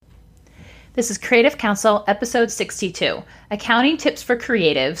This is Creative Counsel, episode 62, Accounting Tips for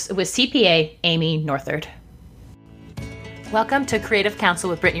Creatives with CPA Amy Northard. Welcome to Creative Counsel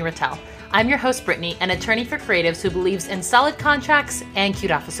with Brittany Rattel. I'm your host, Brittany, an attorney for creatives who believes in solid contracts and cute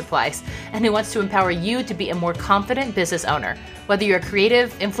office supplies, and who wants to empower you to be a more confident business owner. Whether you're a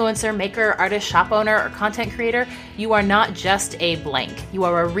creative, influencer, maker, artist, shop owner, or content creator, you are not just a blank. You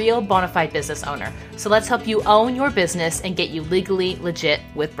are a real bona fide business owner. So let's help you own your business and get you legally legit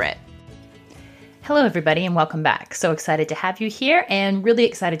with Britt. Hello, everybody, and welcome back. So excited to have you here and really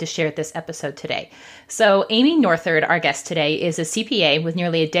excited to share this episode today. So Amy Northard, our guest today, is a CPA with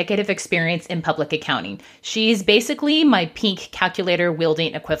nearly a decade of experience in public accounting. She's basically my pink calculator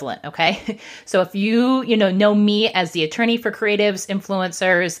wielding equivalent, okay? So if you know me as the attorney for creatives,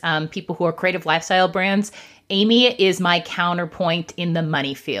 influencers, people who are creative lifestyle brands, Amy is my counterpoint in the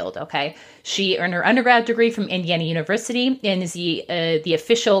money field, okay? She earned her undergrad degree from Indiana University and is the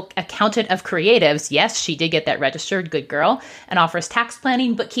official accountant of creatives. Yes, she did get that registered, good girl, and offers tax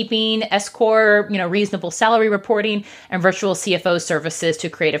planning, bookkeeping, S-Corp, reasonable salary reporting, and virtual CFO services to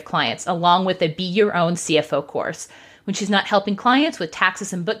creative clients, along with a Be Your Own CFO course. When she's not helping clients with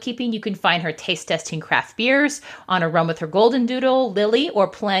taxes and bookkeeping, you can find her taste testing craft beers, on a run with her golden doodle, Lily, or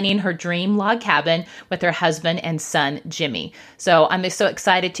planning her dream log cabin with her husband and son, Jimmy. So I'm so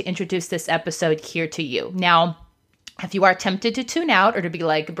excited to introduce this episode here to you. Now, if you are tempted to tune out or to be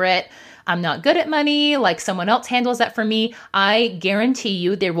like, Britt, I'm not good at money, like someone else handles that for me, I guarantee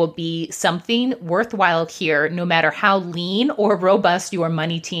you there will be something worthwhile here, no matter how lean or robust your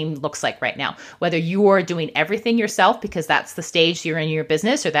money team looks like right now. Whether you are doing everything yourself because that's the stage you're in your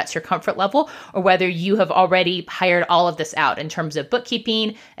business or that's your comfort level, or whether you have already hired all of this out in terms of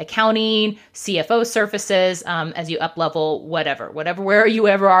bookkeeping, accounting, CFO services, as you up level, where you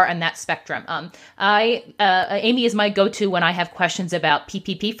ever are on that spectrum. Amy is my go-to when I have questions about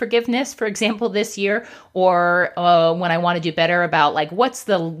PPP forgiveness, for example, this year, or when I want to do better about like, what's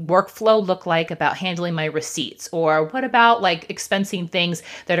the workflow look like about handling my receipts? Or what about like expensing things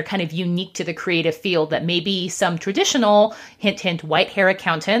that are kind of unique to the creative field that maybe some traditional, hint, hint, white hair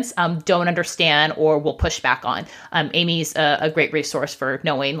accountants don't understand or will push back on. Amy's a great resource for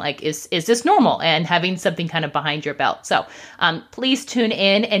knowing like, is this normal, and having something kind of behind your belt. So please tune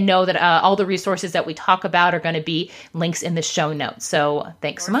in and know that all the resources that we talk about are going to be links in the show notes. So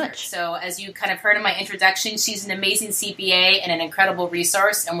thanks so much. So as you kind of heard in my introduction, she's an amazing CPA and an incredible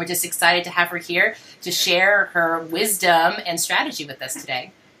resource, and we're just excited to have her here to share her wisdom and strategy with us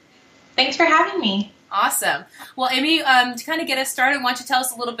today. Thanks for having me. Awesome. Well, Amy, to kind of get us started, why don't you tell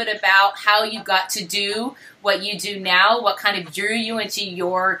us a little bit about how you got to do what you do now, what kind of drew you into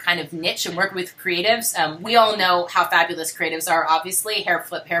your kind of niche and working with creatives? We all know how fabulous creatives are, obviously, hair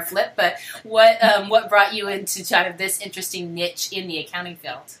flip, but what brought you into kind of this interesting niche in the accounting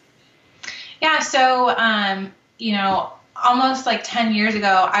field? Yeah, so, almost like 10 years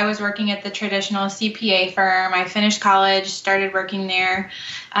ago, I was working at the traditional CPA firm. I finished college, started working there.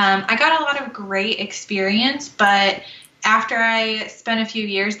 I got a lot of great experience, but after I spent a few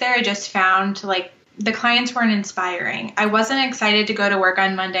years there, I just found like the clients weren't inspiring. I wasn't excited to go to work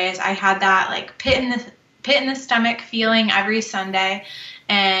on Mondays. I had that like pit in the stomach feeling every Sunday,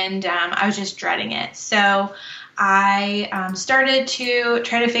 and I was just dreading it. So I started to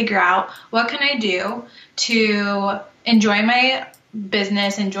try to figure out what can I do to enjoy my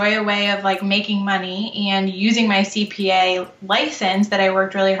business, enjoy a way of like making money and using my CPA license that I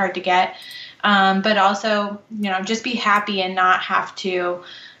worked really hard to get, but also, just be happy and not have to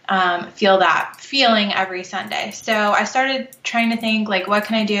feel that feeling every Sunday. So I started trying to think like, what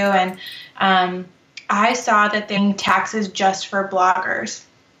can I do? And I saw that taxes just for bloggers.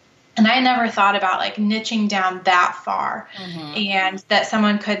 And I never thought about like niching down that far, and that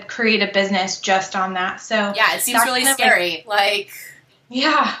someone could create a business just on that. So yeah, it seems really scary.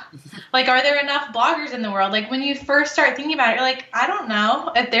 Yeah. Like, are there enough bloggers in the world? Like when you first start thinking about it, you're like, I don't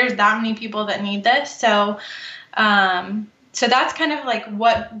know if there's that many people that need this. So, so that's kind of like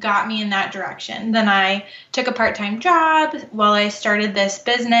what got me in that direction. Then I took a part-time job while I started this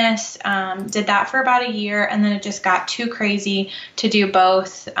business, did that for about a year, and then it just got too crazy to do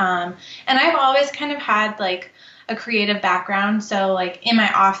both. And I've always kind of had like a creative background. So like in my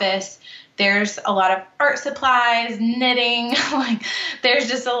office, there's a lot of art supplies, knitting, like there's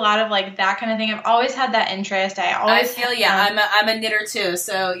just a lot of like that kind of thing. I've always had that interest. I feel I'm a knitter too.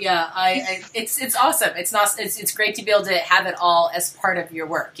 So yeah, it's awesome. It's great to be able to have it all as part of your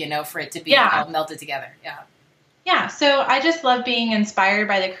work, for it to be all melted together. Yeah. Yeah. So I just love being inspired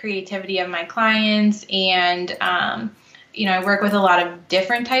by the creativity of my clients, and I work with a lot of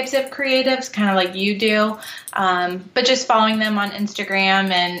different types of creatives, kind of like you do. But just following them on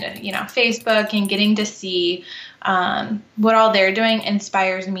Instagram and, Facebook and getting to see what all they're doing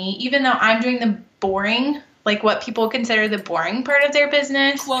inspires me, even though I'm doing the boring, like what people consider the boring part of their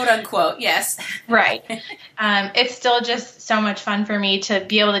business. Quote unquote, yes. Right. It's still just so much fun for me to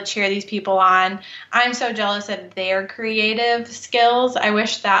be able to cheer these people on. I'm so jealous of their creative skills. I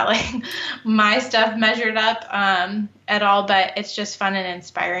wish that like my stuff measured up at all, but it's just fun and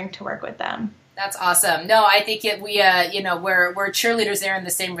inspiring to work with them. That's awesome. No, I think we're cheerleaders there in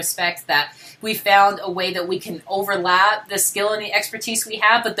the same respect that we found a way that we can overlap the skill and the expertise we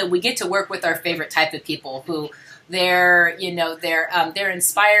have, but that we get to work with our favorite type of people who they're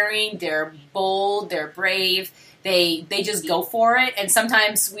inspiring, they're bold, they're brave. They just go for it, and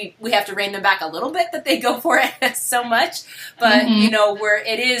sometimes we have to rein them back a little bit that they go for it so much. But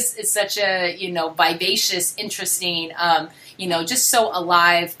it's such a vivacious, interesting, just so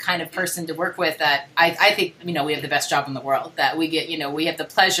alive kind of person to work with that I think we have the best job in the world. That we get we have the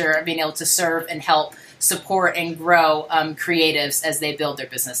pleasure of being able to serve and help support and grow creatives as they build their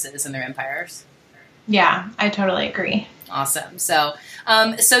businesses and their empires. Yeah, I totally agree. Awesome. So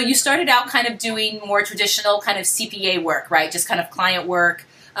you started out kind of doing more traditional kind of CPA work, right? Just kind of client work,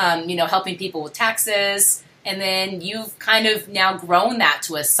 helping people with taxes. And then you've kind of now grown that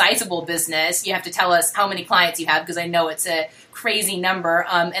to a sizable business. You have to tell us how many clients you have because I know it's a crazy number.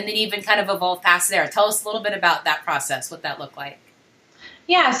 And then even kind of evolved past there. Tell us a little bit about that process, what that looked like.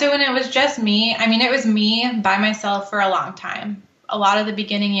 Yeah. So when it was just me, it was me by myself for a long time. A lot of the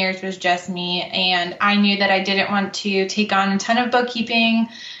beginning years was just me, and I knew that I didn't want to take on a ton of bookkeeping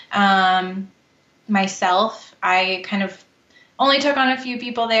myself. I kind of only took on a few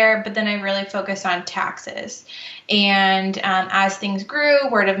people there, but then I really focused on taxes. And as things grew,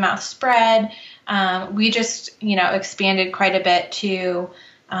 word of mouth spread. We just, expanded quite a bit to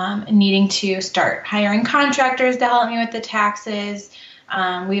needing to start hiring contractors to help me with the taxes.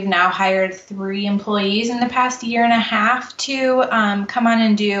 We've now hired 3 employees in the past year and a half to come on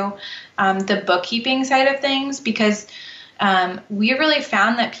and do the bookkeeping side of things because we really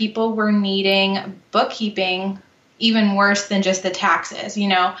found that people were needing bookkeeping even worse than just the taxes.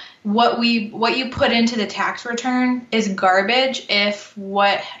 What you put into the tax return is garbage if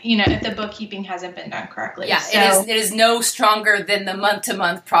the bookkeeping hasn't been done correctly. Yeah, so, it is no stronger than the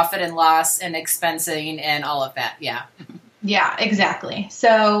month-to-month profit and loss and expensing and all of that. Yeah. Yeah, exactly.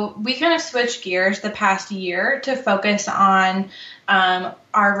 So we kind of switched gears the past year to focus on our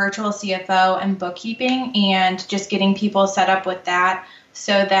virtual CFO and bookkeeping and just getting people set up with that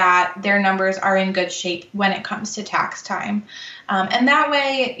so that their numbers are in good shape when it comes to tax time. And that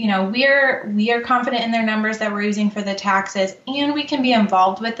way, we are confident in their numbers that we're using for the taxes, and we can be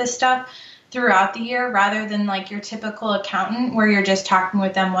involved with this stuff throughout the year rather than like your typical accountant where you're just talking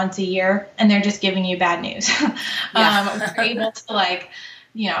with them once a year and they're just giving you bad news. We're able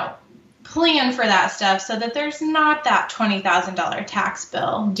to plan for that stuff so that there's not that $20,000 tax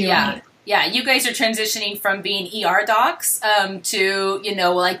bill due. Yeah, you guys are transitioning from being ER docs to,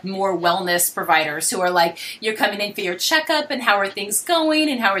 more wellness providers who are like, you're coming in for your checkup and how are things going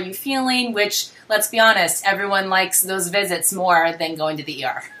and how are you feeling, which, let's be honest, everyone likes those visits more than going to the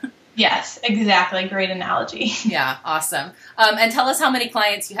ER. Yes, exactly. Great analogy. Yeah, awesome. And tell us how many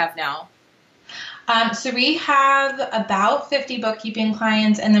clients you have now. So we have about 50 bookkeeping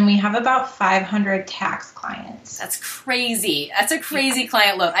clients, and then we have about 500 tax clients. That's crazy. That's a crazy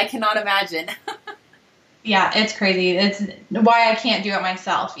client load. I cannot imagine. Yeah, it's crazy. It's why I can't do it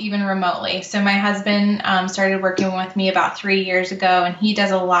myself, even remotely. So my husband started working with me about 3 years ago, and he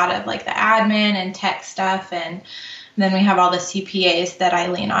does a lot of like the admin and tech stuff, and then we have all the CPAs that I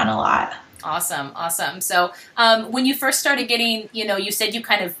lean on a lot. Awesome. So when you first started getting, you said you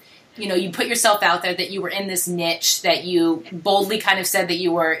kind of, you put yourself out there that you were in this niche, that you boldly kind of said that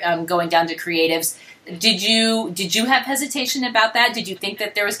you were going down to creatives. Did you have hesitation about that? Did you think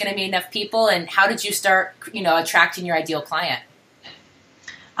that there was going to be enough people? And how did you start, attracting your ideal client?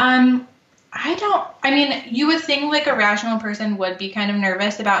 You would think like a rational person would be kind of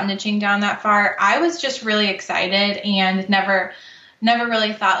nervous about niching down that far. I was just really excited and never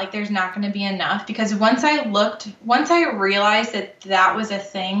really thought like there's not going to be enough, because once I realized that was a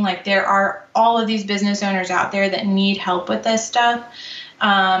thing, like there are all of these business owners out there that need help with this stuff.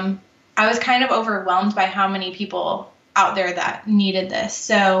 I was kind of overwhelmed by how many people out there that needed this.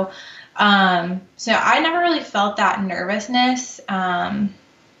 So I never really felt that nervousness. I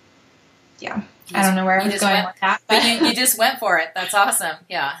don't know where I was going with that. But you just went for it. That's awesome.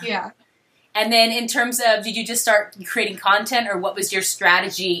 Yeah. Yeah. And then in terms of, did you just start creating content, or what was your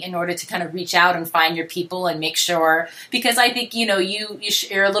strategy in order to kind of reach out and find your people and make sure, because I think,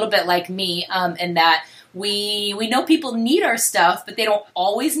 you're a little bit like me, in that we know people need our stuff, but they don't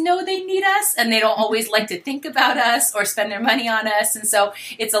always know they need us, and they don't always like to think about us or spend their money on us. And so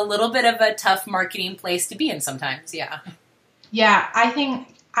it's a little bit of a tough marketing place to be in sometimes. Yeah. Yeah. I think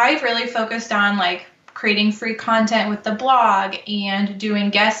I've really focused on like creating free content with the blog and doing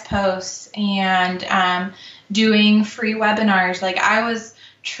guest posts and doing free webinars. Like I was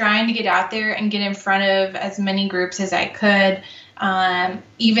trying to get out there and get in front of as many groups as I could,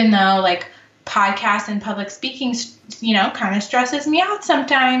 even though like podcasts and public speaking, kind of stresses me out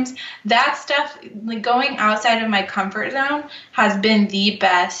sometimes. That stuff, like going outside of my comfort zone, has been the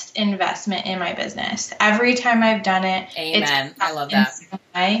best investment in my business. Every time I've done it, Amen. I love that.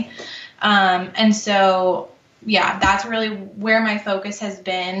 And so, yeah, that's really where my focus has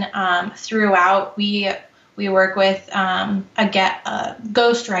been throughout. We work with a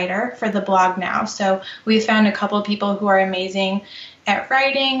ghostwriter for the blog now. So we found a couple of people who are amazing at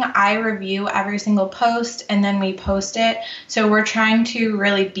writing. I review every single post and then we post it. So we're trying to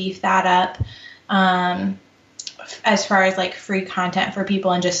really beef that up as far as like free content for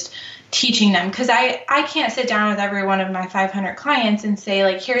people and just teaching them, because I can't sit down with every one of my 500 clients and say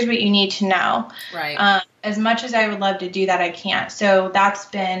like, here's what you need to know. Right. As much as I would love to do that, I can't. So that's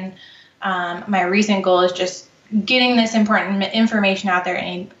been my recent goal, is just getting this important information out there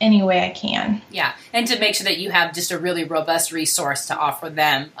any way I can. Yeah. And to make sure that you have just a really robust resource to offer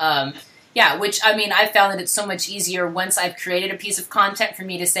them. Which, I mean, I found that it's so much easier once I've created a piece of content for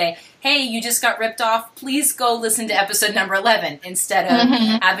me to say, hey, you just got ripped off. Please go listen to episode number 11 instead of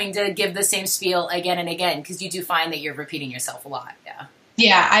having to give the same spiel again and again, because you do find that you're repeating yourself a lot. Yeah.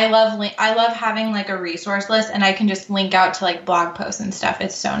 Yeah, I love having like a resource list, and I can just link out to like blog posts and stuff.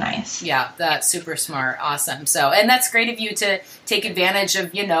 It's so nice. Yeah, that's super smart. Awesome. So, and that's great of you to take advantage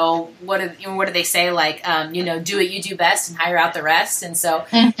of, what do they say? Like, do what you do best and hire out the rest. And so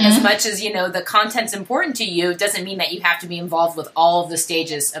as much as, the content's important to you, it doesn't mean that you have to be involved with all of the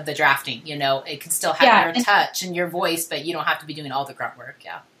stages of the drafting. It can still have your touch and your voice, but you don't have to be doing all the grunt work.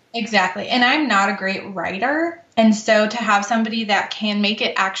 Yeah. Exactly. And I'm not a great writer. And so to have somebody that can make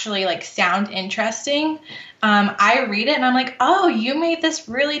it actually like sound interesting, I read it and I'm like, oh, you made this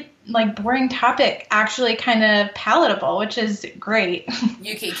really like boring topic actually kind of palatable, which is great.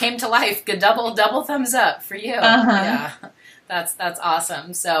 You came to life. Good double thumbs up for you. Yeah. That's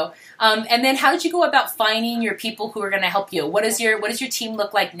awesome. So, and then how did you go about finding your people who are going to help you? What does your team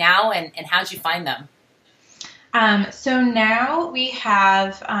look like now, and how did you find them? So now we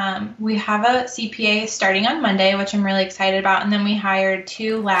have a CPA starting on Monday, which I'm really excited about. And then we hired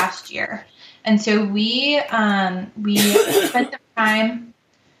 2 last year. And so we spent some time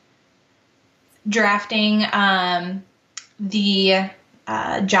drafting, the,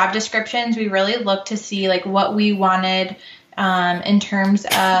 job descriptions. We really looked to see like what we wanted, in terms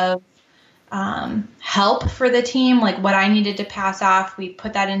of, help for the team, like what I needed to pass off. We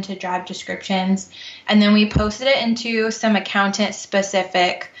put that into job descriptions, and then we posted it into some accountant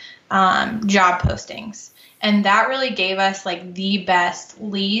specific job postings. And that really gave us like the best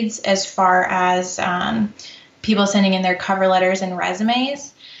leads as far as people sending in their cover letters and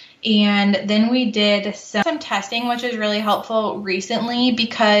resumes. And then we did some testing, which was really helpful recently,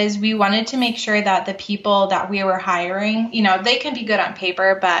 because we wanted to make sure that the people that we were hiring, they can be good on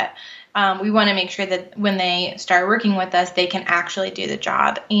paper, but we want to make sure that when they start working with us, they can actually do the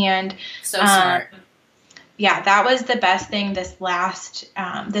job. And so smart. Yeah, that was the best thing this last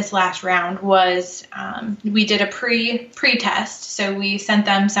round was we did a pre-test. So we sent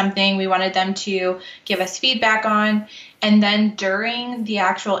them something we wanted them to give us feedback on. And then during the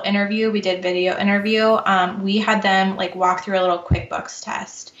actual interview, we did video interview. We had them like walk through a little QuickBooks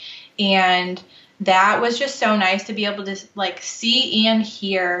test. And that was just so nice to be able to like see and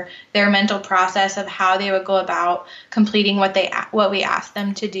hear their mental process of how they would go about completing what we asked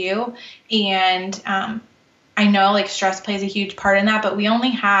them to do. And I know like stress plays a huge part in that, but we only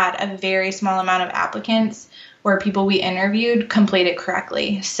had a very small amount of applicants where people we interviewed completed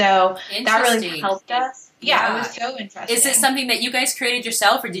correctly. So that really helped us. Yeah, it was so interesting. Is it something that you guys created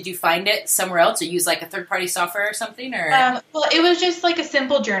yourself, or did you find it somewhere else, or use like a third-party software or something? Or well, it was just like a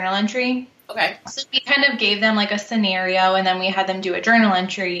simple journal entry. Okay. So we kind of gave them like a scenario, and then we had them do a journal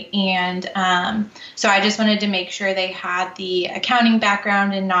entry. And so I just wanted to make sure they had the accounting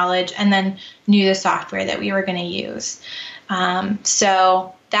background and knowledge, and then knew the software that we were going to use.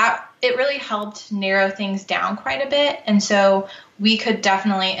 So that it really helped narrow things down quite a bit. And so we could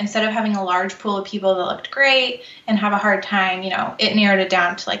definitely, instead of having a large pool of people that looked great and have a hard time, it narrowed it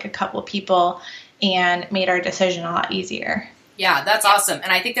down to like a couple of people and made our decision a lot easier. Yeah, that's awesome.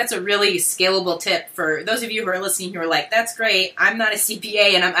 And I think that's a really scalable tip for those of you who are listening who are like, that's great. I'm not a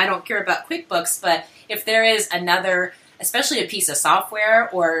CPA and I don't care about QuickBooks, but if there is another, especially a piece of software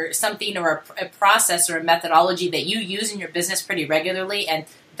or something or a process or a methodology that you use in your business pretty regularly, and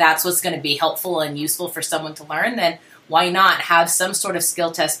that's what's going to be helpful and useful for someone to learn, then why not have some sort of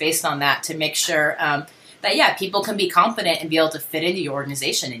skill test based on that to make sure that, people can be confident and be able to fit into your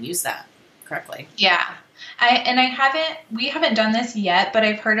organization and use that correctly. Yeah. We haven't done this yet, but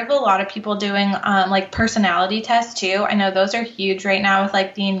I've heard of a lot of people doing like personality tests too. I know those are huge right now with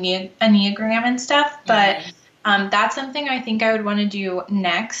like the Enneagram and stuff, but that's something I think I would want to do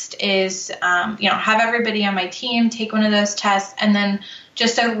next is, have everybody on my team take one of those tests, and then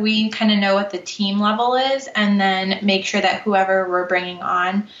just so we kind of know what the team level is, and then make sure that whoever we're bringing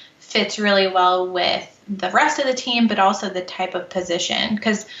on fits really well with the rest of the team, but also the type of position.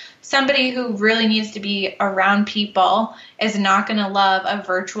 Because somebody who really needs to be around people is not going to love a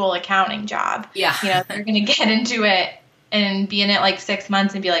virtual accounting job. Yeah. They're going to get into it and be in it like 6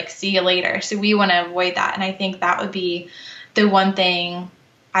 months and be like, see you later. So we want to avoid that. And I think that would be the one thing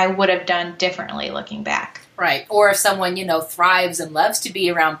I would have done differently looking back. Right. Or if someone, thrives and loves to be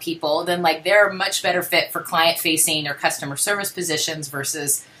around people, then like they're a much better fit for client facing or customer service positions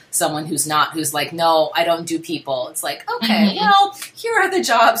versus someone who's not, who's like, no, I don't do people. It's like, okay, well, here are the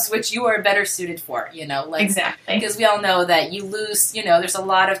jobs which you are better suited for, Exactly. Because we all know that you lose, there's a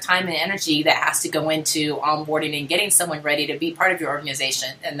lot of time and energy that has to go into onboarding and getting someone ready to be part of your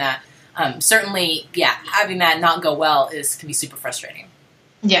organization. And that certainly, having that not go well can be super frustrating.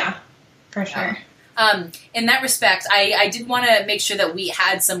 Yeah, for sure. In that respect, I did want to make sure that we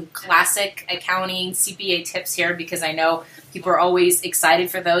had some classic accounting CPA tips here, because I know people are always excited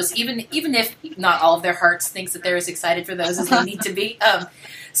for those, even if not all of their hearts thinks that they're as excited for those as they need to be.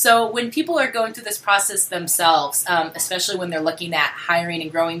 So when people are going through this process themselves, especially when they're looking at hiring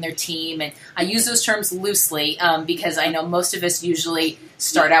and growing their team, and I use those terms loosely because I know most of us usually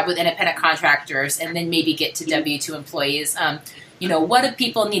start out with independent contractors and then maybe get to W-2 employees. What do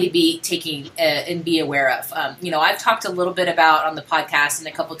people need to be taking and be aware of? I've talked a little bit about on the podcast in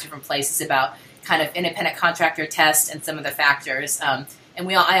a couple of different places about kind of independent contractor test and some of the factors. And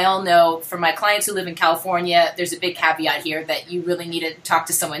I all know from my clients who live in California, there's a big caveat here that you really need to talk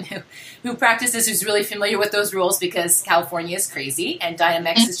to someone who practices, who's really familiar with those rules, because California is crazy and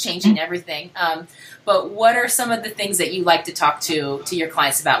Dynamex is changing everything. But what are some of the things that you like to talk to your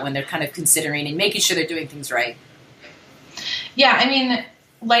clients about when they're kind of considering and making sure they're doing things right? Yeah, I mean,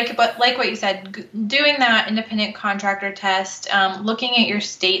 like what you said, doing that independent contractor test, looking at your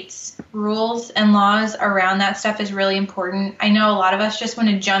state's rules and laws around that stuff is really important. I know a lot of us just want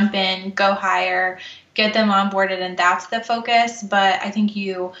to jump in, go hire, get them onboarded, and that's the focus. But I think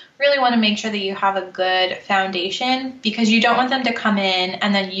you really want to make sure that you have a good foundation, because you don't want them to come in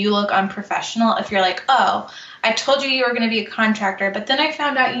and then you look unprofessional if you're like, oh, I told you were going to be a contractor, but then I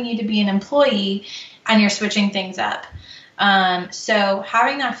found out you need to be an employee and you're switching things up. So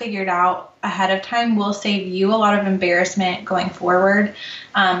having that figured out ahead of time will save you a lot of embarrassment going forward.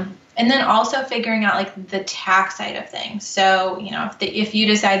 And then also figuring out like the tax side of things. So, if you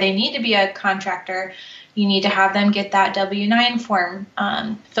decide they need to be a contractor, you need to have them get that W-9 form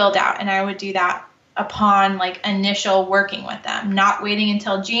filled out. And I would do that upon like initial working with them, not waiting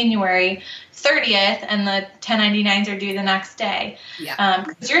until January 30th and the 1099s are due the next day. Yeah.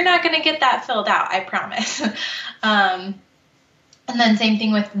 Because you're not going to get that filled out, I promise. And then same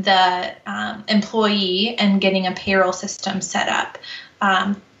thing with the employee and getting a payroll system set up.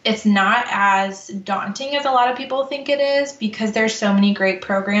 It's not as daunting as a lot of people think it is, because there's so many great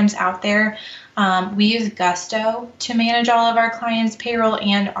programs out there. We use Gusto to manage all of our clients' payroll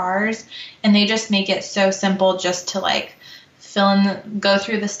and ours, and they just make it so simple just to like go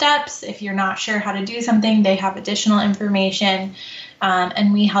through the steps. If you're not sure how to do something, they have additional information.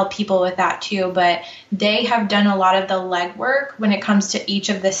 And we help people with that too, but they have done a lot of the legwork when it comes to each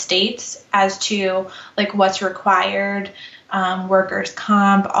of the states as to like what's required, workers'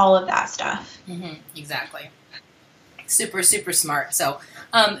 comp, all of that stuff. Mm-hmm, exactly. Super, super smart. So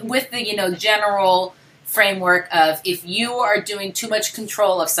with the, general framework of if you are doing too much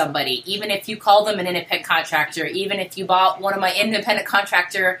control of somebody, even if you call them an independent contractor, even if you bought one of my independent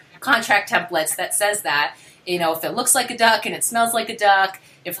contractor contract templates that says that, if it looks like a duck and it smells like a duck,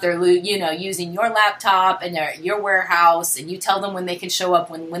 if they're, using your laptop and your warehouse, and you tell them when they can show up,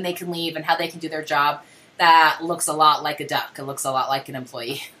 when they can leave, and how they can do their job, that looks a lot like a duck. It looks a lot like an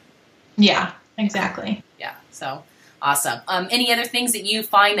employee. Yeah, exactly. Yeah. So awesome. Any other things that you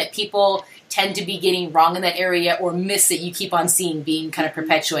find that people tend to be getting wrong in that area or miss that you keep on seeing being kind of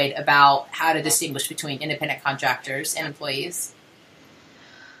perpetuate about how to distinguish between independent contractors and employees?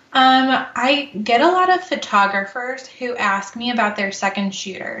 I get a lot of photographers who ask me about their second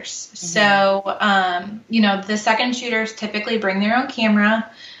shooters. Mm-hmm. So, the second shooters typically bring their own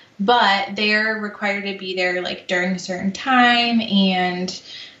camera, but they're required to be there like during a certain time and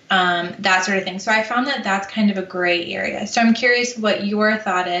that sort of thing. So I found that that's kind of a gray area. So I'm curious what your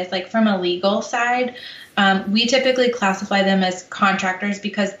thought is, like from a legal side. We typically classify them as contractors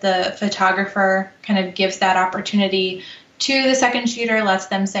because the photographer kind of gives that opportunity to the second shooter, lets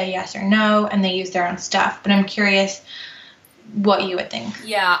them say yes or no, and they use their own stuff. But I'm curious what you would think.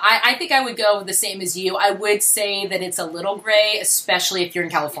 Yeah, I think I would go the same as you. I would say that it's a little gray, especially if you're in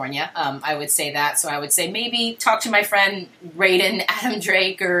California. I would say that. So I would say maybe talk to my friend Raiden, Adam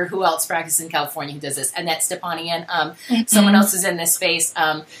Drake, or who else practices in California who does this, Annette Stepanian. Someone else is in this space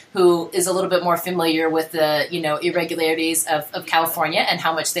who is a little bit more familiar with the irregularities of California and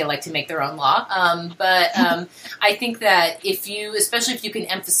how much they like to make their own law. But I think that especially if you can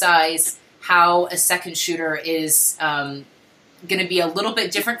emphasize how a second shooter is going to be a little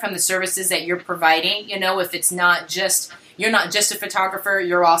bit different from the services that you're providing. If it's you're not just a photographer,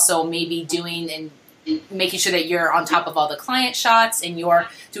 you're also maybe doing and making sure that you're on top of all the client shots and you're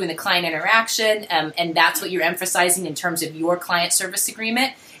doing the client interaction. And that's what you're emphasizing in terms of your client service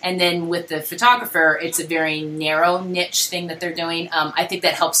agreement. And then with the photographer, it's a very narrow niche thing that they're doing. I think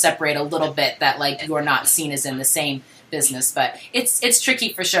that helps separate a little bit that like you're not seen as in the same business, but it's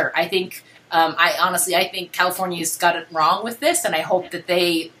tricky for sure. I think, I think California's got it wrong with this, and I hope that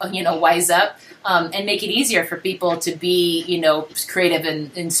they, wise up and make it easier for people to be, creative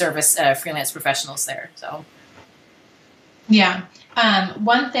and service freelance professionals there. So, yeah.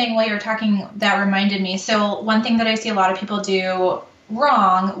 One thing while you were talking that reminded me. So one thing that I see a lot of people do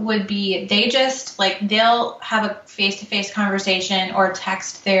wrong would be they just they'll have a face-to-face conversation or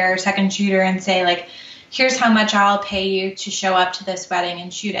text their second shooter and say like, here's how much I'll pay you to show up to this wedding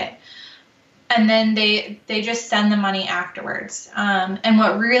and shoot it. And then they just send the money afterwards. And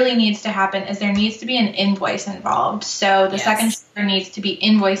what really needs to happen is there needs to be an invoice involved. So the second shooter needs to be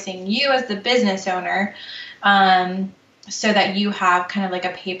invoicing you as the business owner so that you have kind of like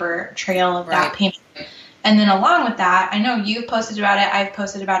a paper trail of that payment. And then along with that, I know you've posted about it, I've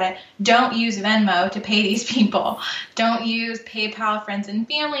posted about it, don't use Venmo to pay these people. Don't use PayPal, friends and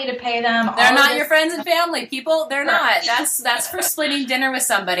family to pay them. They're not your friends and family, people. They're not. That's for splitting dinner with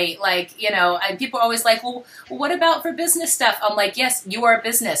somebody. And people are always like, well, what about for business stuff? I'm like, yes, you are a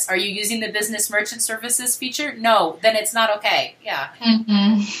business. Are you using the business merchant services feature? No, then it's not okay. Yeah.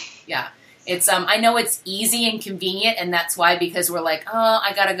 Mm-hmm. Yeah. It's I know it's easy and convenient, and that's why, because we're like,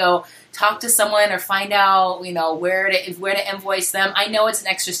 I gotta go talk to someone or find out, where to invoice them. I know it's an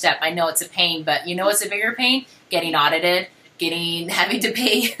extra step. I know it's a pain, but it's a bigger pain? Getting audited, having to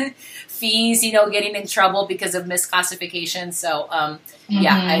pay fees, getting in trouble because of misclassification. So,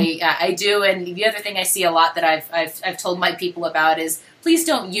 I do. And the other thing I see a lot that I've told my people about is please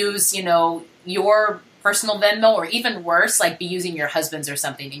don't use, your personal Venmo, or even worse, be using your husband's or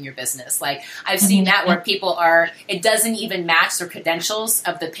something in your business. I've seen that where people it doesn't even match their credentials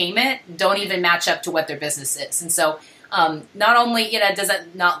of the payment, don't even match up to what their business is. And so not only, does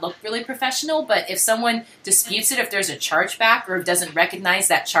that not look really professional, but if someone disputes it, if there's a chargeback or doesn't recognize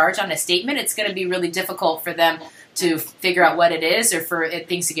that charge on a statement, it's going to be really difficult for them to figure out what it is or for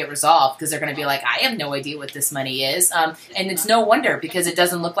things to get resolved, because they're going to be like, I have no idea what this money is. And it's no wonder, because it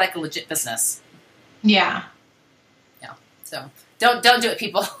doesn't look like a legit business. Yeah. Yeah. So don't do it,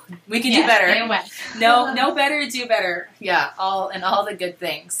 people. We can do better. Stay away. No better, do better. Yeah. All the good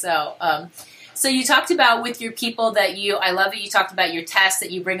things. So, so you talked about with your people that I love that you talked about your tests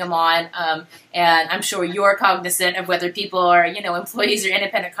that you bring them on. And I'm sure you're cognizant of whether people are, employees or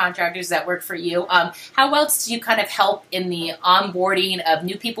independent contractors that work for you. How else do you kind of help in the onboarding of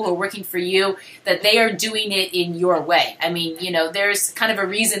new people who are working for you, that they are doing it in your way? I mean, there's kind of a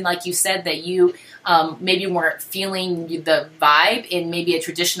reason, like you said, that you maybe weren't feeling the vibe in maybe a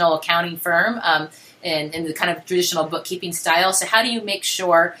traditional accounting firm and the kind of traditional bookkeeping style. So how do you make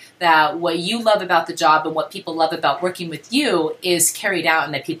sure that what you love about the job and what people love about working with you is carried out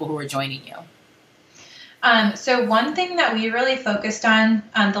in the people who are joining you? So one thing that we really focused on,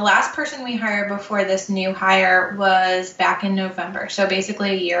 the last person we hired before this new hire was back in November, so basically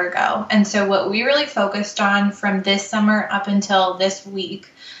a year ago. And so what we really focused on from this summer up until this week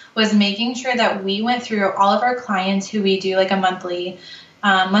was making sure that we went through all of our clients who we do a monthly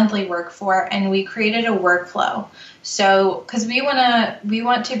monthly work for, and we created a workflow. So, because we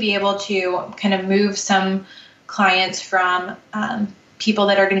want to be able to kind of move some clients from people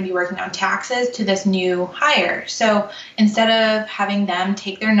that are going to be working on taxes to this new hire. So instead of having them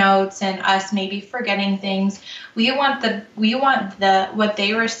take their notes and us maybe forgetting things, we want what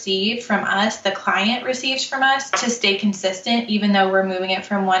they receive from us, the client receives from us, to stay consistent, even though we're moving it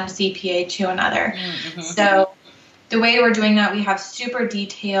from one CPA to another. Mm-hmm. So the way we're doing that, we have super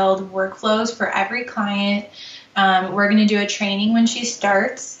detailed workflows for every client. We're going to do a training when she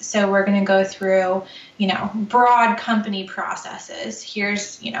starts. So we're going to go through, broad company processes.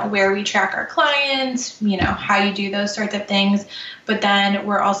 Here's, where we track our clients, how you do those sorts of things. But then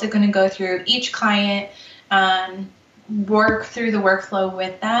we're also going to go through each client, work through the workflow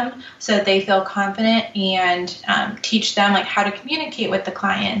with them so that they feel confident, and teach them like how to communicate with the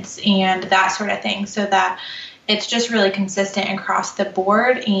clients and that sort of thing, so that it's just really consistent across the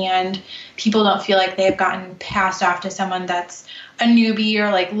board and people don't feel like they've gotten passed off to someone that's a newbie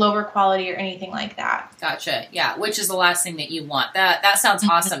or like lower quality or anything like that. Gotcha. Yeah, which is the last thing that you want. That sounds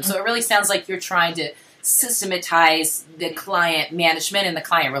awesome. So it really sounds like you're trying to systematize the client management and the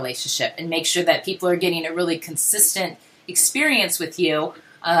client relationship and make sure that people are getting a really consistent experience with you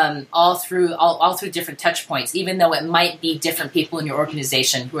all through different touch points, even though it might be different people in your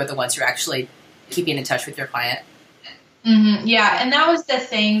organization who are the ones who are actually keeping in touch with your client. Mm-hmm. Yeah, and that was the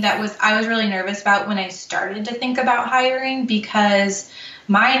thing I was really nervous about when I started to think about hiring, because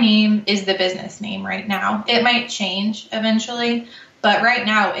my name is the business name right now. It might change eventually, but right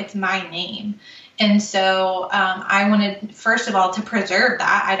now it's my name. And so I wanted, first of all, to preserve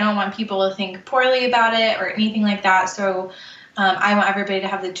that. I don't want people to think poorly about it or anything like that. So I want everybody to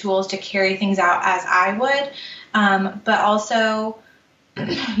have the tools to carry things out as I would. But also,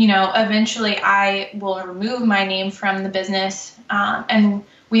 eventually I will remove my name from the business, and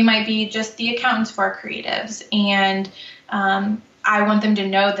we might be just the accountants for creatives. And I want them to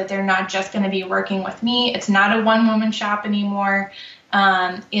know that they're not just going to be working with me. It's not a one-woman shop anymore,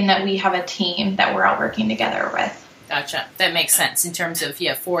 in that we have a team that we're all working together with. Gotcha. That makes sense in terms of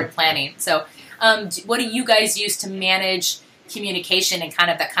forward planning. So what do you guys use to manage communication and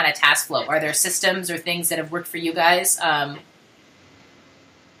kind of that kind of task flow? Are there systems or things that have worked for you guys?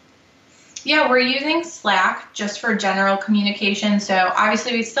 Yeah, we're using Slack just for general communication. So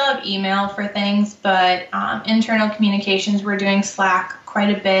obviously we still have email for things, but internal communications, we're doing Slack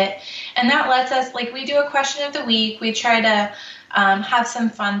quite a bit. And that lets us, we do a question of the week. We try to have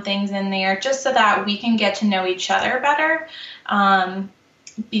some fun things in there just so that we can get to know each other better.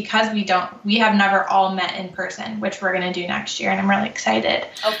 Because we have never all met in person, which we're going to do next year. And I'm really excited.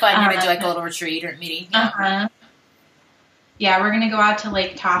 Oh, fun. You're going to do like a little retreat or meeting? Yeah. Uh-huh. Yeah, we're going to go out to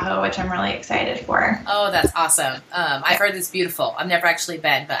Lake Tahoe, which I'm really excited for. Oh, that's awesome. I've heard it's beautiful. I've never actually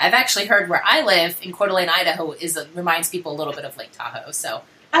been, but I've actually heard where I live in Coeur d'Alene, Idaho, reminds people a little bit of Lake Tahoe. So,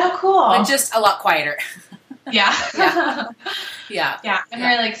 oh, cool. But just a lot quieter. Yeah. Yeah. I'm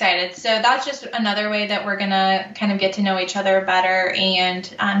really excited. So that's just another way that we're going to kind of get to know each other better and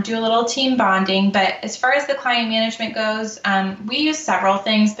do a little team bonding. But as far as the client management goes, we use several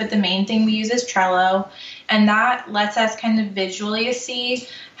things, but the main thing we use is Trello. And that lets us kind of visually see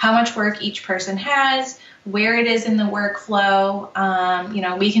how much work each person has, where it is in the workflow.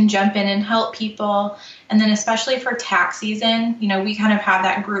 We can jump in and help people. And then especially for tax season, we kind of have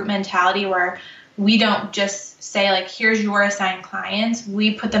that group mentality where we don't just say here's your assigned clients.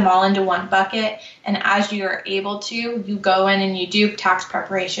 We put them all into one bucket. And as you are able to, you go in and you do tax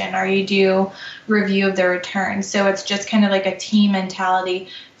preparation or you do review of the returns. So it's just kind of like a team mentality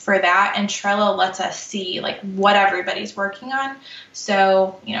for that. And Trello lets us see what everybody's working on.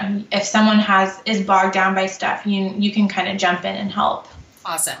 So, if someone is bogged down by stuff, you can kind of jump in and help.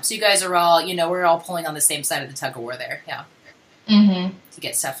 Awesome. So you guys are all, we're all pulling on the same side of the tug of war there. Yeah. Mm-hmm. To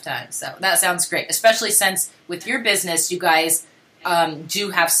get stuff done. So that sounds great, especially since with your business, you guys do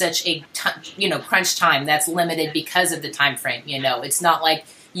have such a crunch time that's limited because of the time frame. It's not like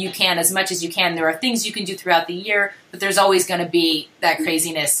you can as much as you can. There are things you can do throughout the year, but there's always going to be that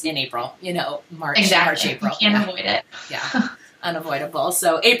craziness in April. March, April. You can't avoid it. Yeah, unavoidable.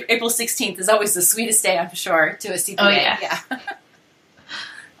 So April 16th is always the sweetest day, I'm sure, to a CPA. Oh yeah.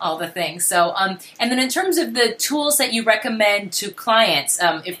 All the things. So, and then in terms of the tools that you recommend to clients,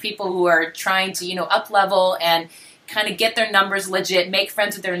 if people who are trying to, up level and kind of get their numbers legit, make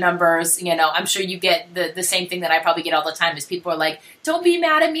friends with their numbers, I'm sure you get the same thing that I probably get all the time is people are like, don't be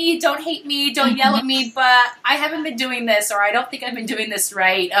mad at me, don't hate me, don't yell at me, but I haven't been doing this, or I don't think I've been doing this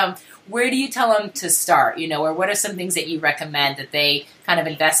right. Where do you tell them to start, or what are some things that you recommend that they kind of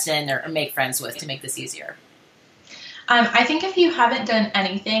invest in or make friends with to make this easier? I think if you haven't done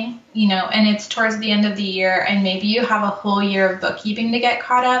anything, and it's towards the end of the year and maybe you have a whole year of bookkeeping to get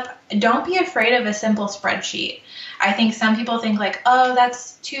caught up, don't be afraid of a simple spreadsheet. I think some people think like, oh,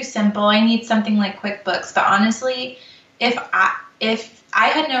 that's too simple. I need something like QuickBooks. But honestly, if I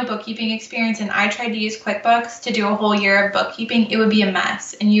had no bookkeeping experience and I tried to use QuickBooks to do a whole year of bookkeeping, it would be a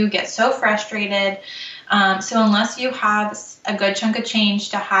mess and you get so frustrated. So unless you have a good chunk of change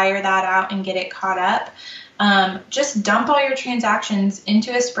to hire that out and get it caught up, just dump all your transactions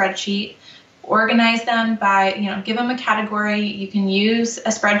into a spreadsheet, organize them by, give them a category. You can use a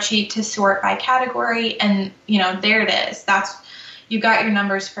spreadsheet to sort by category, and, there it is. You got your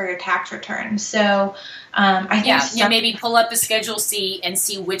numbers for your tax return. So I think maybe pull up a Schedule C and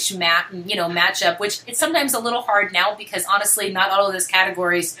see which match up, which it's sometimes a little hard now because honestly, not all of those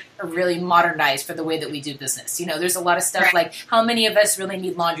categories are really modernized for the way that we do business. There's a lot of stuff like how many of us really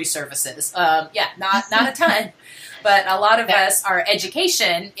need laundry services? Not a ton. But a lot of us, our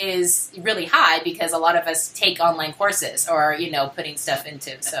education is really high because a lot of us take online courses or, putting stuff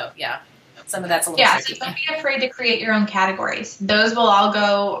into. So, some of that's a little tricky. So don't be afraid to create your own categories. Those will all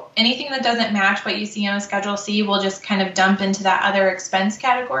go, anything that doesn't match what you see on a Schedule C will just kind of dump into that other expense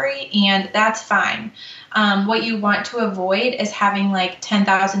category, and that's fine. What you want to avoid is having like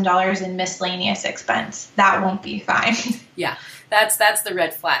 $10,000 in miscellaneous expense. That won't be fine. Yeah. That's the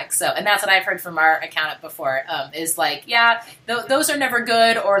red flag. So, and that's what I've heard from our accountant before, is like, those are never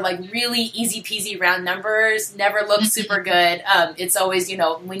good, or like really easy peasy round numbers never look super good. It's always,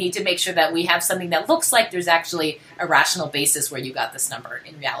 we need to make sure that we have something that looks like there's actually a rational basis where you got this number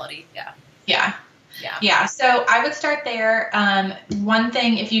in reality. Yeah. So I would start there. One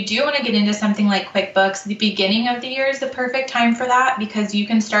thing, if you do want to get into something like QuickBooks, the beginning of the year is the perfect time for that because you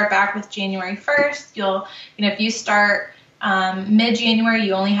can start back with January 1st. If you start mid-January,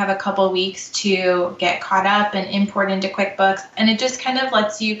 you only have a couple weeks to get caught up and import into QuickBooks, and it just kind of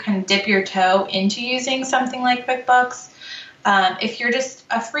lets you kind of dip your toe into using something like QuickBooks. If you're just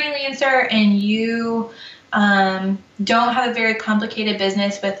a freelancer and you don't have a very complicated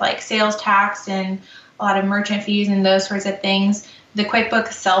business with like sales tax and a lot of merchant fees and those sorts of things, the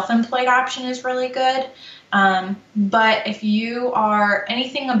QuickBooks self-employed option is really good. But if you are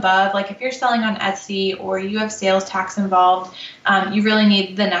anything above, like if you're selling on Etsy or you have sales tax involved, you really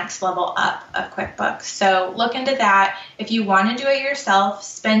need the next level up of QuickBooks. So look into that. If you want to do it yourself,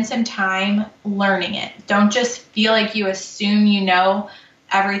 spend some time learning it. Don't just feel like you assume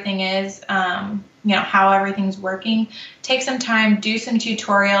everything is, how everything's working. Take some time, do some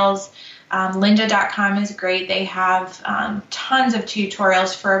tutorials. Lynda.com is great. They have tons of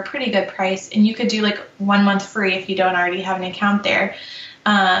tutorials for a pretty good price, and you could do like 1 month free if you don't already have an account there,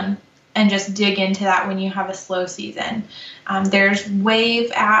 and just dig into that when you have a slow season. There's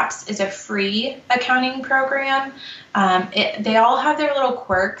Wave Apps is a free accounting program. They all have their little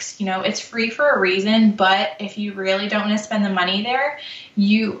quirks. It's free for a reason, but if you really don't want to spend the money there,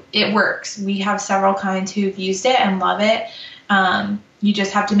 it works. We have several clients who've used it and love it. You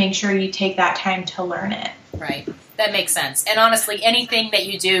just have to make sure you take that time to learn it. Right. That makes sense. And honestly, anything that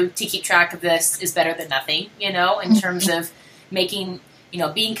you do to keep track of this is better than nothing, in terms of making,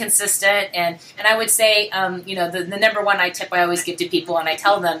 being consistent. And I would say, the number one tip I always give to people, and I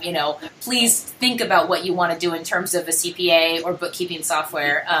tell them, please think about what you want to do in terms of a CPA or bookkeeping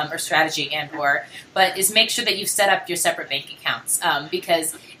software or strategy but is make sure that you've set up your separate bank accounts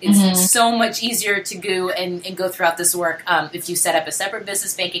because it's so much easier to go and go throughout this work if you set up a separate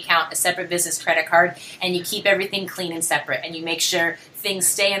business bank account, a separate business credit card, and you keep everything clean and separate, and you make sure things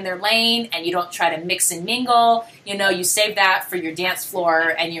stay in their lane, and you don't try to mix and mingle. You save that for your dance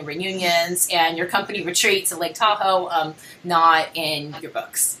floor and your reunions and your company retreats at Lake Tahoe, not in your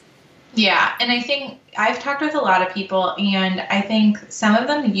books. Yeah, and I think I've talked with a lot of people, and I think some of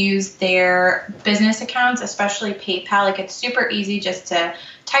them use their business accounts, especially PayPal. Like it's super easy just to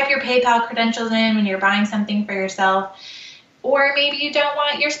type your PayPal credentials in when you're buying something for yourself. Or maybe you don't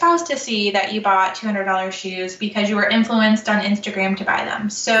want your spouse to see that you bought $200 shoes because you were influenced on Instagram to buy them.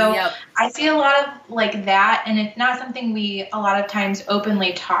 So I see a lot of like that, and it's not something we a lot of times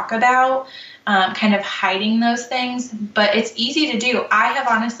openly talk about, kind of hiding those things, but it's easy to do. I have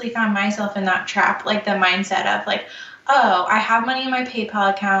honestly found myself in that trap, like the mindset of like, oh, I have money in my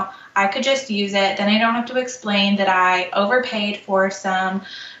PayPal account. I could just use it. Then I don't have to explain that I overpaid for some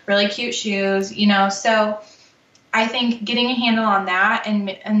really cute shoes, so I think getting a handle on that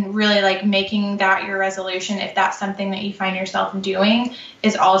and really like making that your resolution, if that's something that you find yourself doing,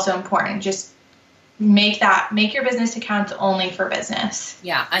 is also important. Just make your business accounts only for business.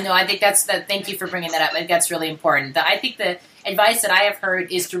 Yeah, I know. I think thank you for bringing that up. I think that's really important. I think the advice that I have heard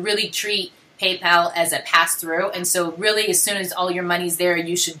is to really treat PayPal as a pass-through. And so really, as soon as all your money's there,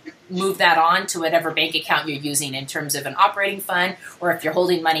 you should move that on to whatever bank account you're using in terms of an operating fund, or if you're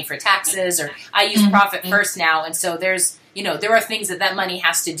holding money for taxes, or I use Profit First now. And so there's, there are things that money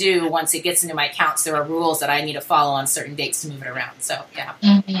has to do once it gets into my accounts. There are rules that I need to follow on certain dates to move it around. So, yeah.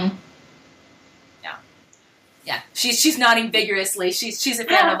 Mm-hmm. Yeah. She's nodding vigorously. She's a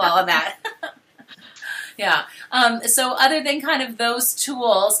fan of all of that. Yeah. So other than kind of those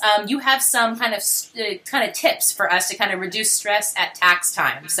tools, you have some kind of tips for us to kind of reduce stress at tax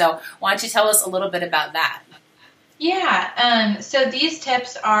time. So why don't you tell us a little bit about that? Yeah. So these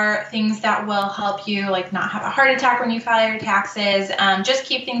tips are things that will help you like not have a heart attack when you file your taxes, just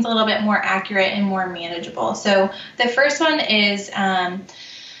keep things a little bit more accurate and more manageable. So the first one is,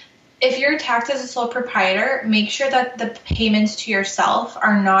 if you're taxed as a sole proprietor, make sure that the payments to yourself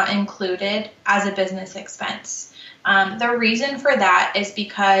are not included as a business expense. The reason for that is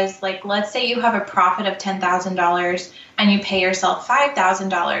because, like, let's say you have a profit of $10,000 and you pay yourself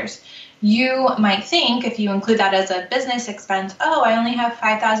 $5,000. You might think, if you include that as a business expense, oh, I only have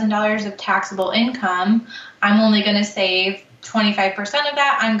 $5,000 of taxable income. I'm only going to save 25% of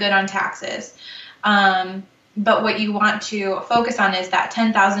that. I'm good on taxes. But what you want to focus on is that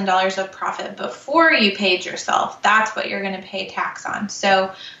 $10,000 of profit before you paid yourself. That's what you're going to pay tax on.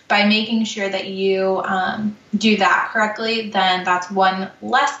 So by making sure that you do that correctly, then that's one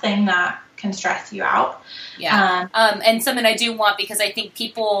less thing that can stress you out. Yeah. And something I do want, because I think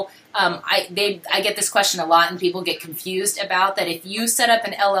people, I get this question a lot, and people get confused about that. If you set up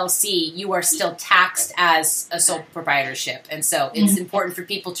an LLC, you are still taxed as a sole proprietorship. And so it's important for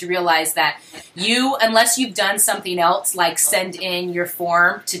people to realize that unless you've done something else, like send in your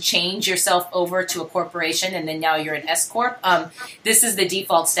form to change yourself over to a corporation, and then now you're an S Corp, this is the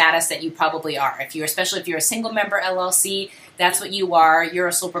default status that you probably are. Especially if you're a single member LLC, that's what you are. You're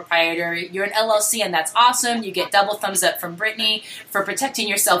a sole proprietor. You're an LLC, and that's awesome. You get double thumbs up from Brittany for protecting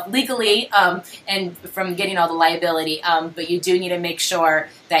yourself legally and from getting all the liability. But you do need to make sure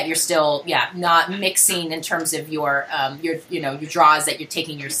that you're still, not mixing in terms of your draws that you're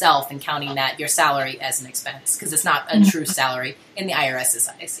taking yourself and counting that your salary as an expense, because it's not a true salary in the IRS's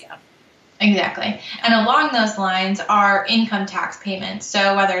eyes. Yeah. Exactly. And along those lines are income tax payments.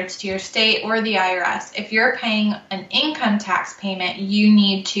 So whether it's to your state or the IRS, if you're paying an income tax payment, you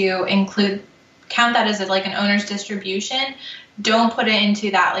need to count that as like an owner's distribution. Don't put it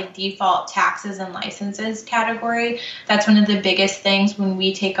into that like default taxes and licenses category. That's one of the biggest things when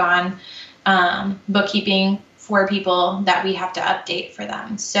we take on bookkeeping for people that we have to update for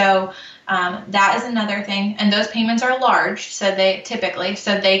them. So that is another thing. And those payments are large, so they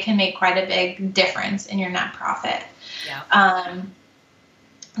can make quite a big difference in your net profit. Yeah.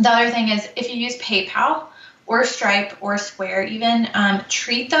 The other thing is, if you use PayPal or Stripe or Square even,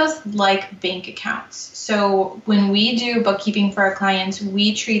 treat those like bank accounts. So when we do bookkeeping for our clients,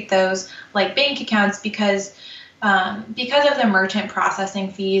 we treat those like bank accounts because of the merchant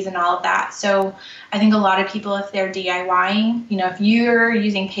processing fees and all of that. So I think a lot of people, if they're DIYing, if you're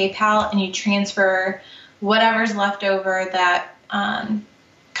using PayPal and you transfer whatever's left over that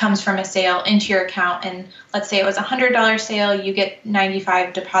comes from a sale into your account, and let's say it was a $100 sale, you get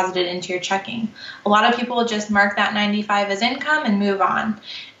 $95 deposited into your checking. A lot of people just mark that $95 as income and move on.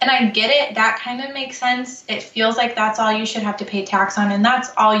 And I get it. That kind of makes sense. It feels like that's all you should have to pay tax on, and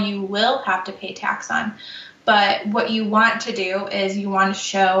that's all you will have to pay tax on. But what you want to do is you want to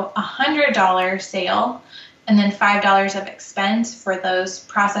show a $100 sale and then $5 of expense for those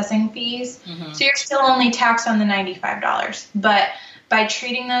processing fees. Mm-hmm. So you're still only taxed on the $95. But by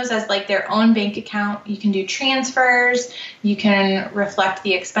treating those as like their own bank account, you can do transfers, you can reflect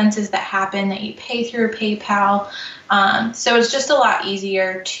the expenses that happen that you pay through PayPal. So it's just a lot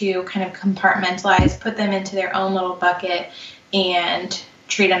easier to kind of compartmentalize, put them into their own little bucket, and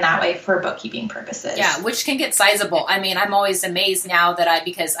treat them that way for bookkeeping purposes. Yeah, which can get sizable. I mean, I'm always amazed now that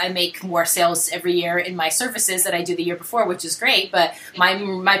because I make more sales every year in my services that I do the year before, which is great, but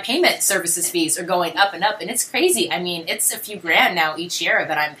my payment services fees are going up and up, and it's crazy. I mean, it's a few grand now each year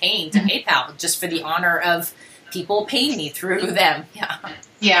that I'm paying to PayPal just for the honor of people paying me through them. Yeah.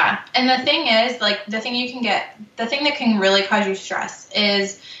 Yeah. And the thing is, like, the thing that can really cause you stress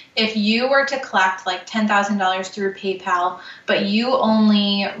is if you were to collect like $10,000 through PayPal, but you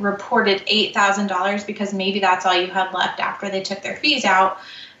only reported $8,000 because maybe that's all you had left after they took their fees out.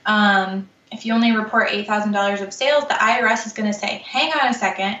 If you only report $8,000 of sales, the IRS is going to say, hang on a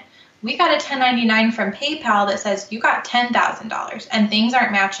second, we got a 1099 from PayPal that says you got $10,000 and things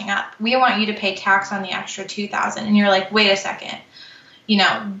aren't matching up. We want you to pay tax on the extra $2,000. And you're like, wait a second.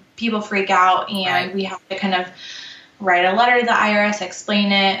 People freak out, and we have to kind of write a letter to the IRS,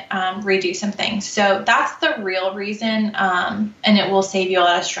 explain it, redo some things. So that's the real reason, and it will save you a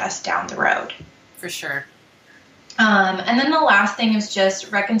lot of stress down the road. For sure. And then the last thing is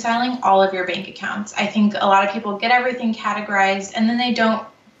just reconciling all of your bank accounts. I think a lot of people get everything categorized, and then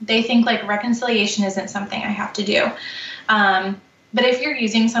they think like reconciliation isn't something I have to do. But if you're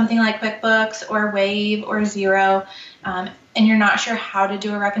using something like QuickBooks or Wave or Xero, and you're not sure how to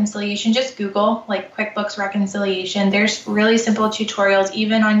do a reconciliation, just Google like QuickBooks reconciliation. There's really simple tutorials,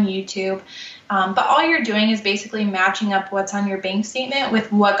 even on YouTube. But all you're doing is basically matching up what's on your bank statement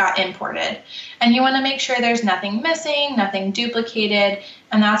with what got imported. And you want to make sure there's nothing missing, nothing duplicated,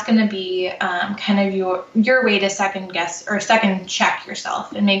 and that's going to be kind of your way to second guess or second check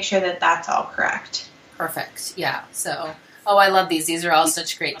yourself and make sure that that's all correct. Perfect. Yeah. So, I love these. These are all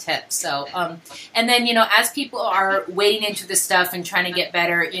such great tips. So, and then, as people are wading into this stuff and trying to get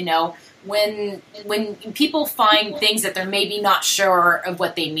better, when people find things that they're maybe not sure of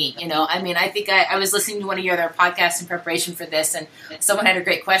what they mean, I think I was listening to one of your other podcasts in preparation for this, and someone had a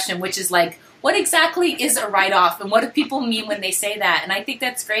great question, which is like, what exactly is a write-off, and what do people mean when they say that? And I think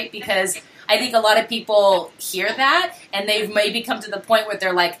that's great, because I think a lot of people hear that, and they've maybe come to the point where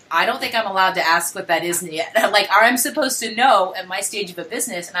they're like, I don't think I'm allowed to ask what that is yet. Like, I'm supposed to know at my stage of a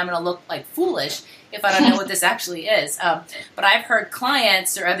business, and I'm going to look like foolish if I don't know what this actually is. But I've heard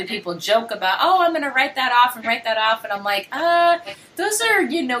clients or other people joke about, I'm going to write that off. And I'm like, those are,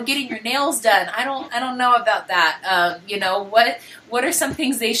 getting your nails done. I don't know about that. What are some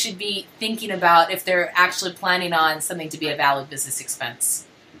things they should be thinking about if they're actually planning on something to be a valid business expense?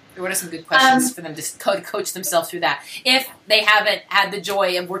 Or what are some good questions for them to coach themselves through that, if they haven't had the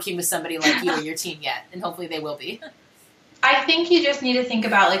joy of working with somebody like you or your team yet? And hopefully they will be. I think you just need to think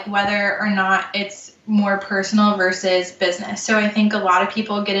about like whether or not it's more personal versus business. So I think a lot of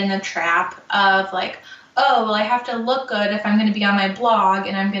people get in the trap of like, I have to look good if I'm going to be on my blog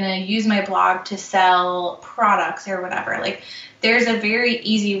and I'm going to use my blog to sell products or whatever. Like, there's a very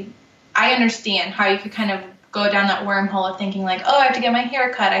easy, I understand how you could kind of go down that wormhole of thinking like, I have to get my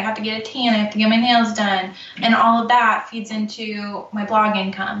hair cut, I have to get a tan, I have to get my nails done, and all of that feeds into my blog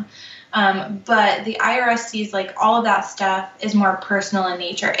income. But the IRS sees like all of that stuff is more personal in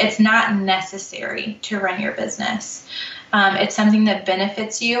nature. It's not necessary to run your business. It's something that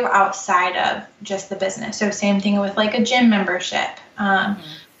benefits you outside of just the business. So same thing with like a gym membership.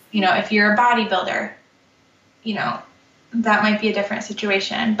 If you're a bodybuilder, that might be a different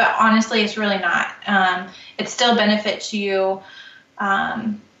situation, but honestly, it's really not. It still benefits you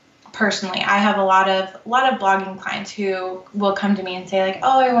personally. I have a lot of blogging clients who will come to me and say like,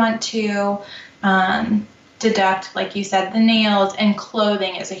 I want to deduct, like you said, the nails, and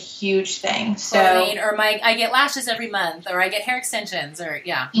clothing is a huge thing. Clothing, or I get lashes every month, or I get hair extensions, or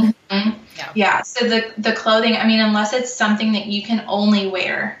Yeah. So the clothing, unless it's something that you can only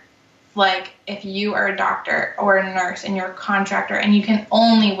wear. Like if you are a doctor or a nurse and you're a contractor and you can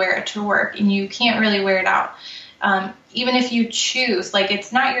only wear it to work and you can't really wear it out, even if you choose, like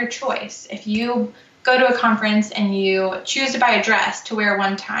it's not your choice. If you go to a conference and you choose to buy a dress to wear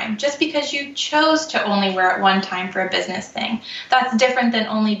one time, just because you chose to only wear it one time for a business thing, that's different than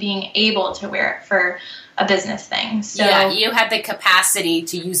only being able to wear it for a business thing. So you have the capacity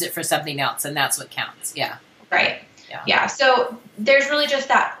to use it for something else, and that's what counts. Yeah. Right. Yeah. So there's really just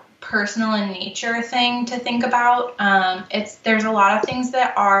that personal in nature thing to think about. There's a lot of things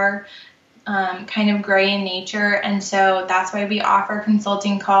that are kind of gray in nature, and so that's why we offer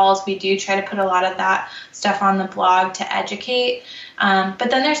consulting calls. We do try to put a lot of that stuff on the blog to educate, but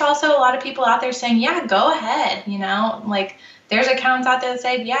then there's also a lot of people out there saying, go ahead, like there's accounts out there that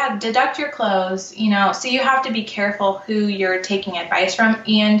say, deduct your clothes, so you have to be careful who you're taking advice from,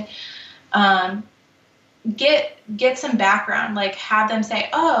 and get some background, like have them say,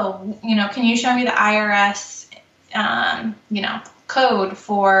 can you show me the IRS, code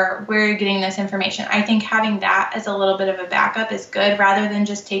for where you're getting this information. I think having that as a little bit of a backup is good, rather than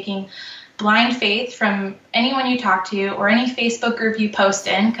just taking blind faith from anyone you talk to or any Facebook group you post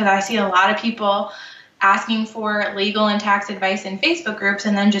in, because I see a lot of people asking for legal and tax advice in Facebook groups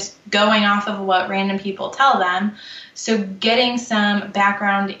and then just going off of what random people tell them. So getting some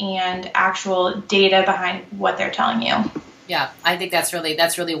background and actual data behind what they're telling you. Yeah, I think that's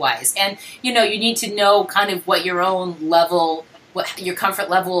really wise. And, you need to know kind of what your own level, what your comfort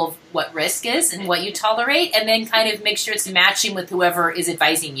level of what risk is and what you tolerate, and then kind of make sure it's matching with whoever is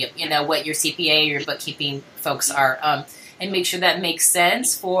advising you, what your CPA or your bookkeeping folks are, and make sure that makes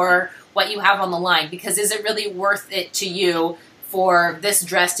sense for what you have on the line. Because is it really worth it to you for this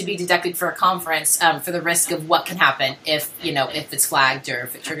dress to be deducted for a conference, for the risk of what can happen if it's flagged or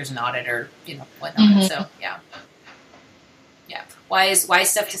if it triggers an audit or, whatnot. Mm-hmm. So, yeah. Yeah, wise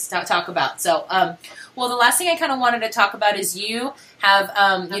stuff to talk about. So, well, the last thing I kind of wanted to talk about is you have,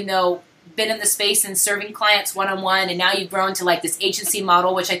 been in the space and serving clients one-on-one, and now you've grown to like this agency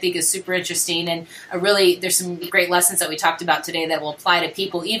model, which I think is super interesting. And there's some great lessons that we talked about today that will apply to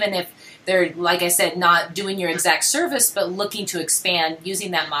people, even if they're, like I said, not doing your exact service, but looking to expand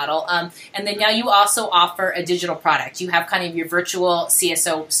using that model. And then now you also offer a digital product. You have kind of your virtual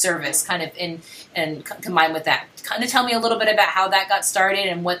CSO service kind of combined with that. Kind of tell me a little bit about how that got started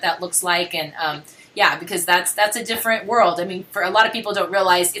and what that looks like. And because that's a different world. I mean, for a lot of people don't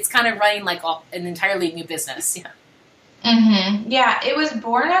realize it's kind of running like an entirely new business. Yeah. Mm-hmm. Yeah, it was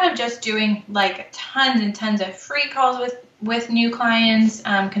born out of just doing like tons and tons of free calls with new clients,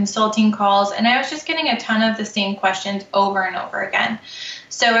 consulting calls, and I was just getting a ton of the same questions over and over again.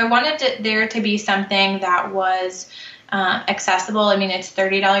 So I wanted there to be something that was accessible. I mean, it's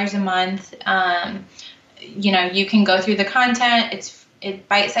 $30 a month. You can go through the content. It's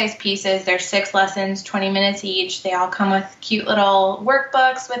bite-sized pieces. There's 6 lessons, 20 minutes each. They all come with cute little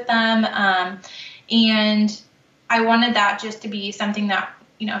workbooks with them. And I wanted that just to be something that,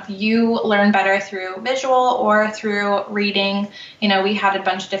 if you learn better through visual or through reading, we had a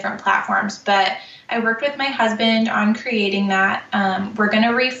bunch of different platforms. But I worked with my husband on creating that. We're going to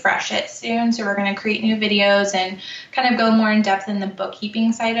refresh it soon. So we're going to create new videos and kind of go more in depth in the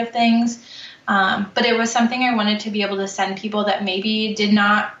bookkeeping side of things. But it was something I wanted to be able to send people that maybe did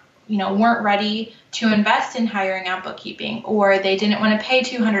not, weren't ready to invest in hiring out bookkeeping, or they didn't want to pay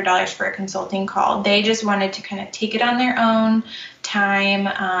 $200 for a consulting call. They just wanted to kind of take it on their own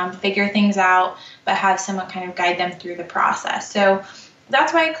time, figure things out, but have someone kind of guide them through the process. So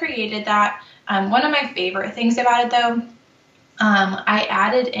that's why I created that. One of my favorite things about it, though, I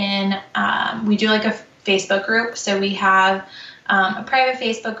added in, we do like a Facebook group. So we have a private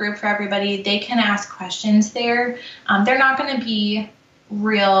Facebook group for everybody. They can ask questions there. They're not going to be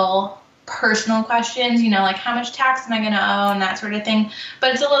real personal questions, like how much tax am I going to owe and that sort of thing.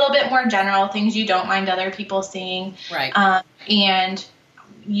 But it's a little bit more general, things you don't mind other people seeing. Right. And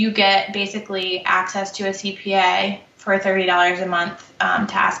you get basically access to a CPA for $30 a month to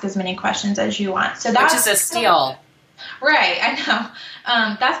ask as many questions as you want. So that's, which is a steal. Right, I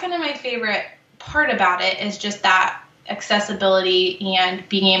know. That's kind of my favorite part about it, is just that accessibility and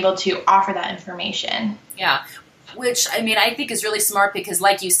being able to offer that information. Yeah. Which, I think is really smart because,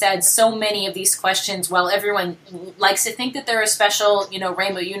 like you said, so many of these questions, while everyone likes to think that they're a special,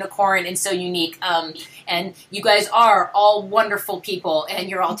 rainbow unicorn and so unique, and you guys are all wonderful people and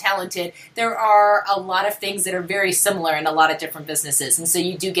you're all talented, there are a lot of things that are very similar in a lot of different businesses. And so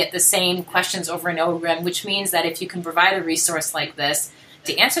you do get the same questions over and over again, which means that if you can provide a resource like this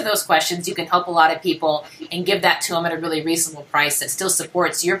to answer those questions, you can help a lot of people and give that to them at a really reasonable price that still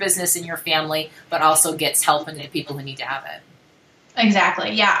supports your business and your family, but also gets help into the people who need to have it.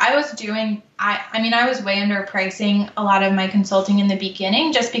 Exactly. Yeah, I was way underpricing a lot of my consulting in the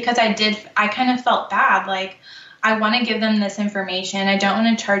beginning just because I kind of felt bad. Like, I want to give them this information. I don't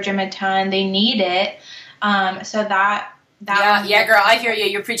want to charge them a ton. They need it. Yeah, girl, I hear you.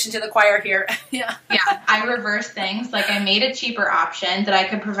 You're preaching to the choir here. Yeah. Yeah, I reversed things. Like, I made a cheaper option that I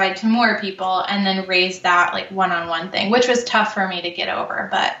could provide to more people and then raised that like one-on-one thing, which was tough for me to get over,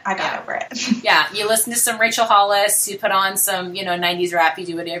 but I got over it. Yeah, you listen to some Rachel Hollis, you put on some, 90s rap, you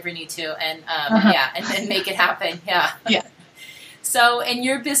do whatever you need to, and and make it happen. Yeah. Yeah. So in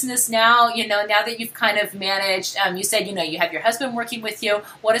your business now, now that you've kind of managed, you said, you have your husband working with you.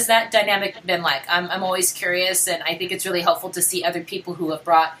 What has that dynamic been like? I'm always curious, and I think it's really helpful to see other people who have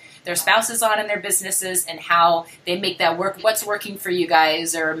brought their spouses on in their businesses and how they make that work. What's working for you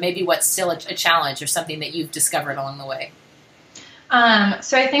guys, or maybe what's still a challenge or something that you've discovered along the way?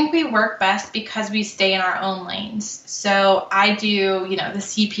 So I think we work best because we stay in our own lanes. So I do, the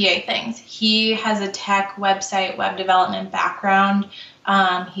CPA things. He has a tech website, web development background.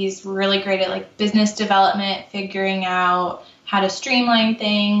 He's really great at like business development, figuring out how to streamline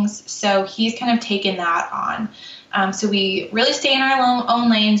things. So he's kind of taken that on. So we really stay in our own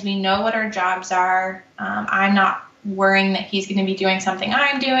lanes. We know what our jobs are. I'm not worrying that he's going to be doing something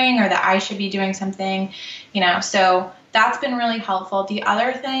I'm doing or that I should be doing something, so that's been really helpful. The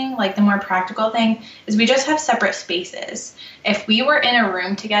other thing, like the more practical thing, is we just have separate spaces. If we were in a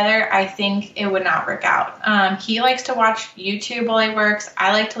room together, I think it would not work out. He likes to watch YouTube while he works.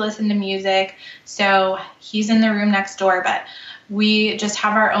 I like to listen to music. So he's in the room next door, but we just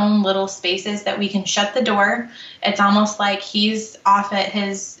have our own little spaces that we can shut the door. It's almost like he's off at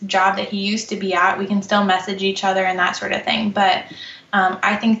his job that he used to be at. We can still message each other and that sort of thing. But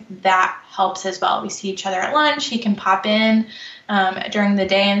I think that helps as well. We see each other at lunch. He can pop in during the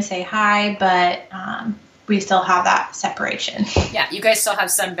day and say hi, but we still have that separation. Yeah, you guys still have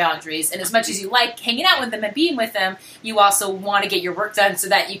some boundaries. And as much as you like hanging out with them and being with them, you also want to get your work done so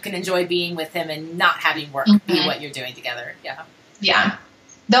that you can enjoy being with them and not having work be what you're doing together. Yeah. Yeah.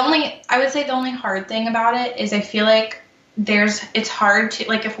 I would say the only hard thing about it is I feel like it's hard to,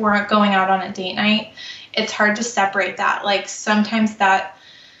 like, if we're going out on a date night, it's hard to separate that. Like, sometimes that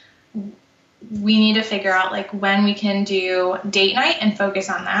we need to figure out, like, when we can do date night and focus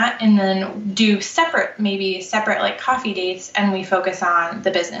on that, and then do separate like coffee dates, and we focus on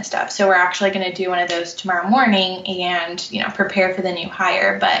the business stuff. So we're actually going to do one of those tomorrow morning and, prepare for the new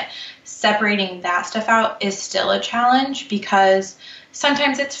hire. But separating that stuff out is still a challenge, because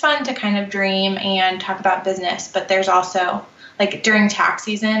sometimes it's fun to kind of dream and talk about business, but there's also, like, during tax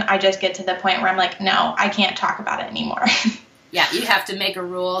season, I just get to the point where I'm like, no, I can't talk about it anymore. Yeah, you have to make a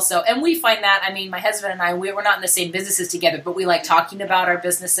rule. So, and we find that, I mean, my husband and I, we're not in the same businesses together, but we like talking about our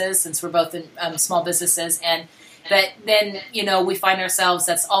businesses since we're both in small businesses. But then, we find ourselves,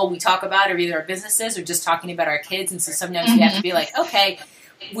 that's all we talk about, are either our businesses or just talking about our kids. And so sometimes we have to be like, okay,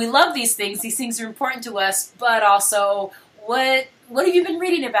 we love these things. These things are important to us, but also what have you been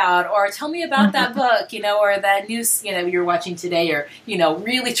reading about? Or tell me about that book, or that news, you're watching today, or,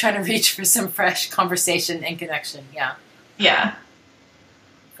 really trying to reach for some fresh conversation and connection. Yeah. Yeah.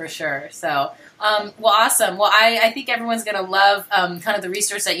 For sure. So, well, awesome. Well, I think everyone's going to love kind of the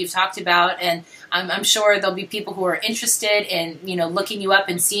resource that you've talked about, and I'm sure there'll be people who are interested in, looking you up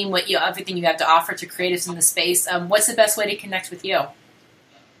and seeing everything you have to offer to creatives in the space. What's the best way to connect with you?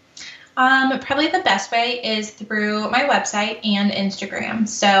 Probably the best way is through my website and Instagram.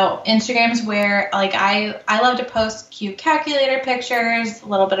 So Instagram's where, like, I love to post cute calculator pictures, a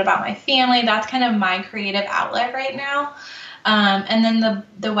little bit about my family. That's kind of my creative outlet right now. And then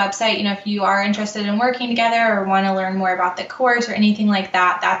the website, if you are interested in working together or want to learn more about the course or anything like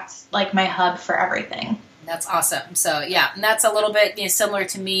that, that's like my hub for everything. That's awesome. So yeah, and that's a little bit similar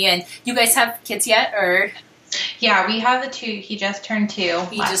to me. And you guys have kids yet, or? Yeah, we have the 2. He just turned 2.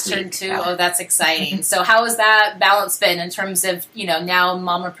 He just turned 2. Oh, that's exciting. So how has that balance been in terms of, now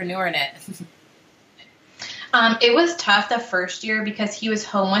mompreneur in it? It was tough the first year because he was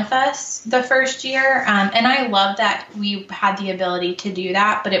home with us the first year. And I love that we had the ability to do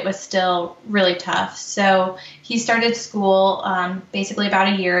that, but it was still really tough. So he started school basically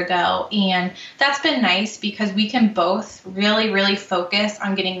about a year ago. And that's been nice because we can both really, really focus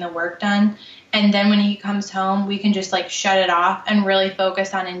on getting the work done. And then when he comes home, we can just, like, shut it off and really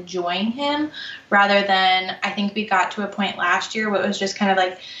focus on enjoying him, rather than, I think we got to a point last year where it was just kind of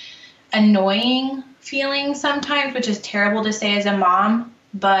like annoying feeling sometimes, which is terrible to say as a mom,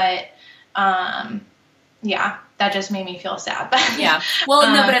 but yeah, that just made me feel sad. Yeah. Well,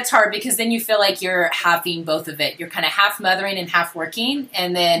 no, but it's hard because then you feel like you're having both of it. You're kind of half mothering and half working,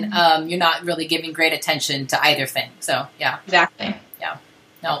 and then you're not really giving great attention to either thing. So, yeah. Exactly. Yeah.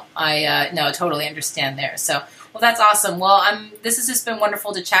 No, I totally understand there. So, well, that's awesome. Well, this has just been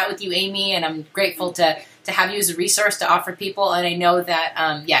wonderful to chat with you, Amy, and I'm grateful to have you as a resource to offer people. And I know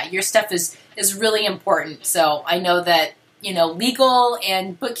that, your stuff is really important. So I know that, legal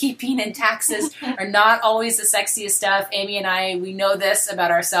and bookkeeping and taxes are not always the sexiest stuff. Amy and I, we know this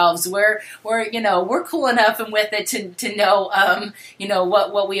about ourselves. We're cool enough and with it to know,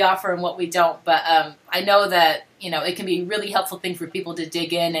 what we offer and what we don't. But I know that, it can be a really helpful thing for people to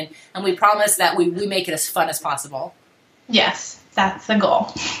dig in, and we promise that we make it as fun as possible. Yes, that's the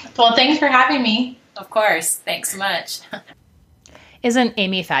goal. Well, thanks for having me. Of course. Thanks so much. Isn't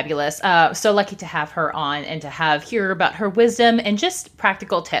Amy fabulous? So lucky to have her on and to hear about her wisdom and just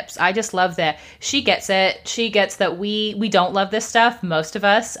practical tips. I just love that she gets it. She gets that we don't love this stuff, most of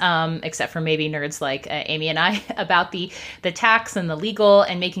us, except for maybe nerds like Amy and I, about the tax and the legal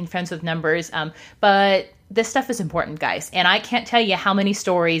and making friends with numbers. But this stuff is important, guys. And I can't tell you how many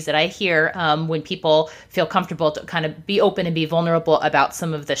stories that I hear when people feel comfortable to kind of be open and be vulnerable about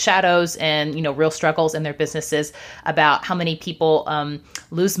some of the shadows and, real struggles in their businesses, about how many people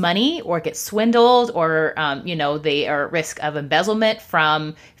lose money or get swindled or, they are at risk of embezzlement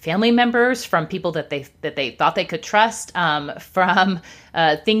from family members, from people that they thought they could trust, from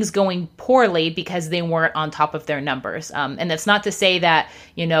things going poorly because they weren't on top of their numbers. And that's not to say that,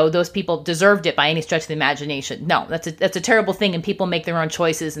 those people deserved it by any stretch of the imagination. No, that's a terrible thing, and people make their own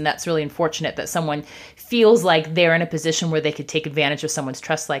choices, and that's really unfortunate that someone feels like they're in a position where they could take advantage of someone's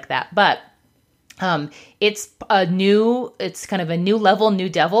trust like that. But It's kind of a new level, new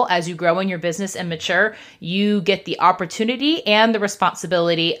devil. As you grow in your business and mature, you get the opportunity and the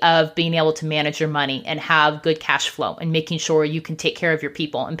responsibility of being able to manage your money and have good cash flow and making sure you can take care of your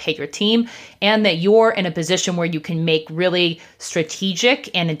people and pay your team, and that you're in a position where you can make really strategic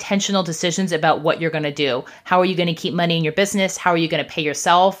and intentional decisions about what you're going to do. How are you going to keep money in your business? How are you going to pay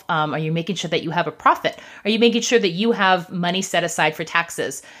yourself? Are you making sure that you have a profit? Are you making sure that you have money set aside for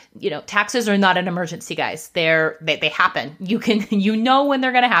taxes? Taxes are not an emergency, guys. They happen. You know when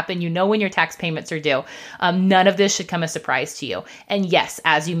they're going to happen. You know when your tax payments are due. None of this should come as a surprise to you. And yes,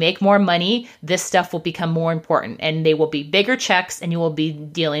 as you make more money, this stuff will become more important, and they will be bigger checks, and you will be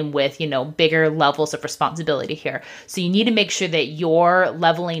dealing with, bigger levels of responsibility here. So you need to make sure that you're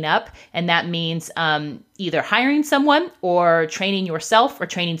leveling up, and that means either hiring someone or training yourself or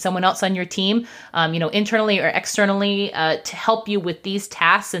training someone else on your team, internally or externally, to help you with these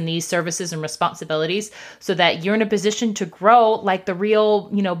tasks and these services and responsibilities, so that you're in a position to grow like the real,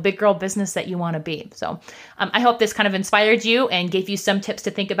 big girl business that you want to be. So I hope this kind of inspired you and gave you some tips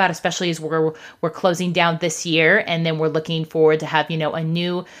to think about, especially as we're closing down this year, and then we're looking forward to have, a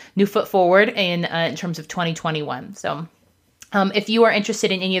new foot forward in terms of 2021. So if you are interested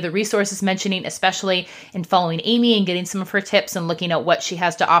in any of the resources mentioning, especially in following Amy and getting some of her tips and looking at what she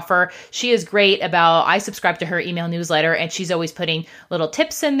has to offer, she is great I subscribe to her email newsletter, and she's always putting little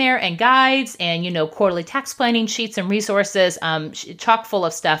tips in there and guides and, quarterly tax planning sheets and resources, chock full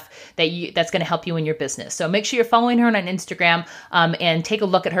of stuff that's going to help you in your business. So make sure you're following her on Instagram, and take a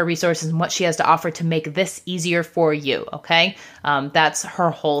look at her resources and what she has to offer to make this easier for you. Okay. That's her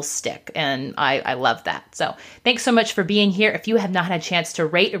whole stick. And I love that. So thanks so much for being here. If you have not had a chance to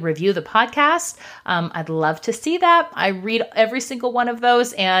rate or review the podcast, I'd love to see that. I read every single one of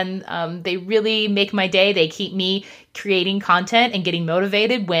those, and they really make my day. They keep me creating content and getting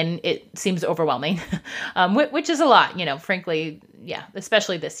motivated when it seems overwhelming, which is a lot, frankly. Yeah,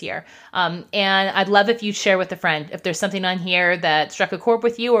 especially this year. And I'd love if you share with a friend. If there's something on here that struck a chord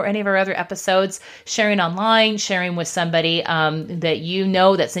with you, or any of our other episodes, sharing online, sharing with somebody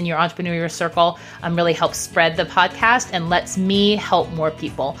that that's in your entrepreneurial circle, really helps spread the podcast and lets me help more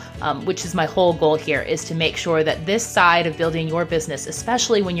people, which is my whole goal here, is to make sure that this side of building your business,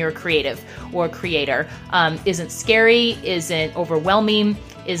 especially when you're a creative or a creator, isn't scary, isn't overwhelming,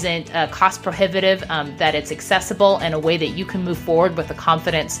 isn't cost prohibitive, that it's accessible in a way that you can move forward with the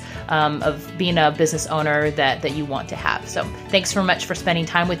confidence of being a business owner that you want to have. So thanks so much for spending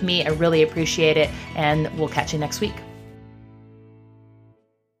time with me. I really appreciate it, and we'll catch you next week.